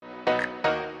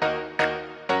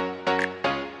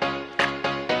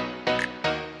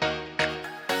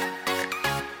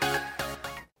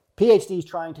PhDs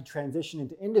trying to transition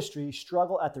into industry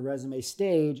struggle at the resume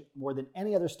stage more than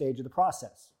any other stage of the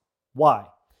process. Why?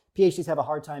 PhDs have a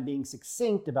hard time being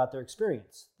succinct about their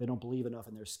experience. They don't believe enough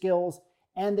in their skills,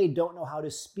 and they don't know how to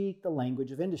speak the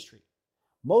language of industry.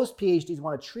 Most PhDs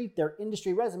want to treat their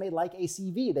industry resume like a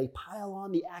CV. They pile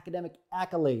on the academic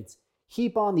accolades,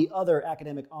 heap on the other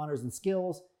academic honors and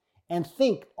skills, and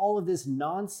think all of this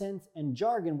nonsense and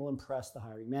jargon will impress the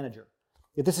hiring manager.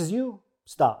 If this is you,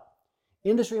 stop.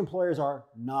 Industry employers are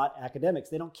not academics.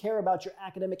 They don't care about your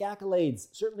academic accolades,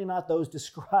 certainly not those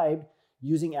described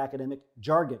using academic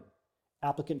jargon.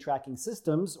 Applicant tracking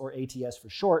systems, or ATS for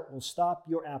short, will stop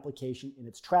your application in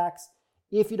its tracks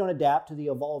if you don't adapt to the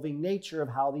evolving nature of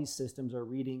how these systems are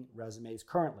reading resumes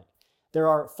currently. There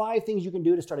are 5 things you can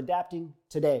do to start adapting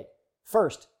today.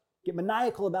 First, get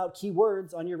maniacal about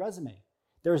keywords on your resume.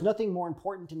 There is nothing more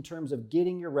important in terms of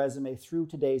getting your resume through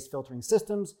today's filtering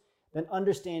systems than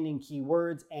understanding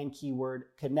keywords and keyword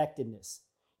connectedness.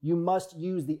 You must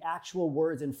use the actual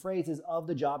words and phrases of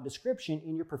the job description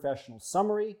in your professional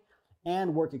summary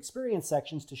and work experience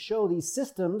sections to show these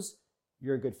systems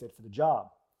you're a good fit for the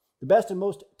job. The best and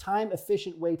most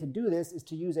time-efficient way to do this is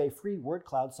to use a free word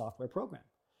cloud software program.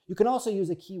 You can also use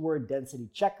a keyword density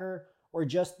checker or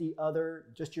just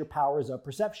your powers of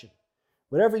perception.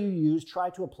 Whatever you use, try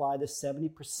to apply the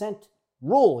 70%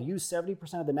 rule. Use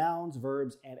 70% of the nouns,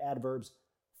 verbs, and adverbs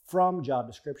from job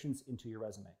descriptions into your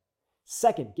resume.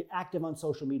 Second, get active on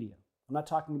social media. I'm not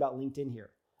talking about LinkedIn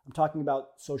here. I'm talking about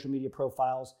social media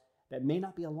profiles that may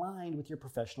not be aligned with your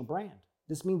professional brand.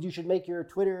 This means you should make your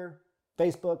Twitter,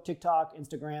 Facebook, TikTok,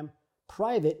 Instagram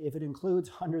private if it includes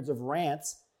hundreds of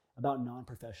rants about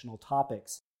non-professional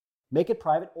topics. Make it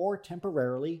private or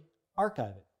temporarily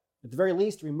archive it. At the very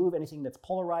least, remove anything that's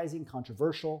polarizing,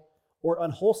 controversial, or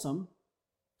unwholesome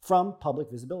from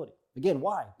public visibility. Again,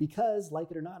 why? Because,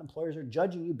 like it or not, employers are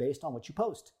judging you based on what you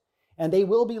post. And they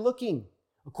will be looking.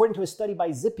 According to a study by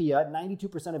Zippia,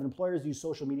 92% of employers use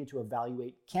social media to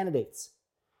evaluate candidates.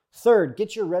 Third,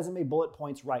 get your resume bullet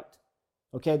points right.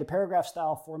 Okay, the paragraph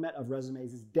style format of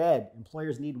resumes is dead.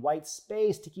 Employers need white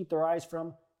space to keep their eyes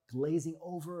from glazing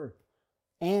over.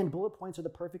 And bullet points are the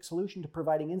perfect solution to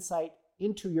providing insight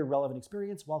into your relevant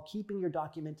experience while keeping your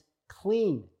document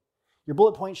clean. Your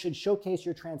bullet points should showcase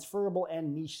your transferable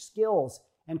and niche skills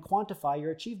and quantify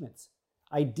your achievements.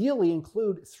 Ideally,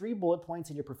 include 3 bullet points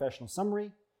in your professional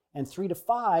summary and 3 to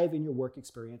 5 in your work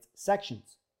experience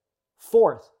sections.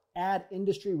 Fourth, add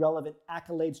industry-relevant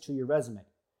accolades to your resume.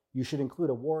 You should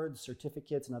include awards,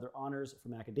 certificates, and other honors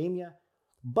from academia,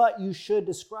 but you should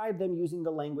describe them using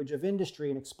the language of industry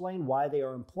and explain why they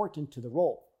are important to the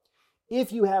role.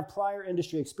 If you have prior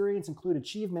industry experience, include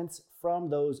achievements from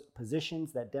those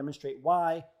positions that demonstrate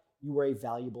why you were a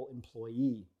valuable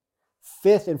employee.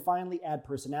 Fifth, and finally, add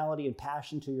personality and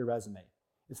passion to your resume.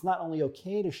 It's not only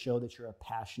okay to show that you're a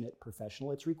passionate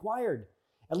professional, it's required,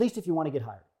 at least if you want to get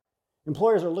hired.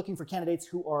 Employers are looking for candidates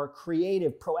who are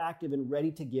creative, proactive, and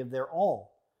ready to give their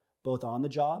all, both on the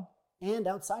job and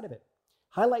outside of it.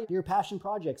 Highlight your passion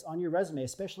projects on your resume,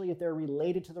 especially if they're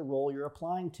related to the role you're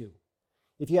applying to.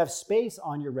 If you have space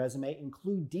on your resume,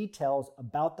 include details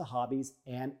about the hobbies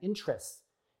and interests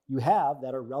you have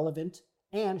that are relevant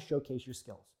and showcase your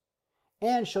skills.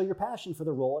 And show your passion for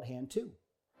the role at hand too.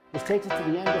 This takes us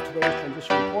to the end of today's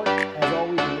transition report. As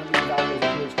always, remember to evaluate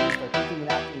your PhDs by thinking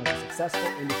and acting like a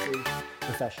successful industry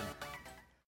professional.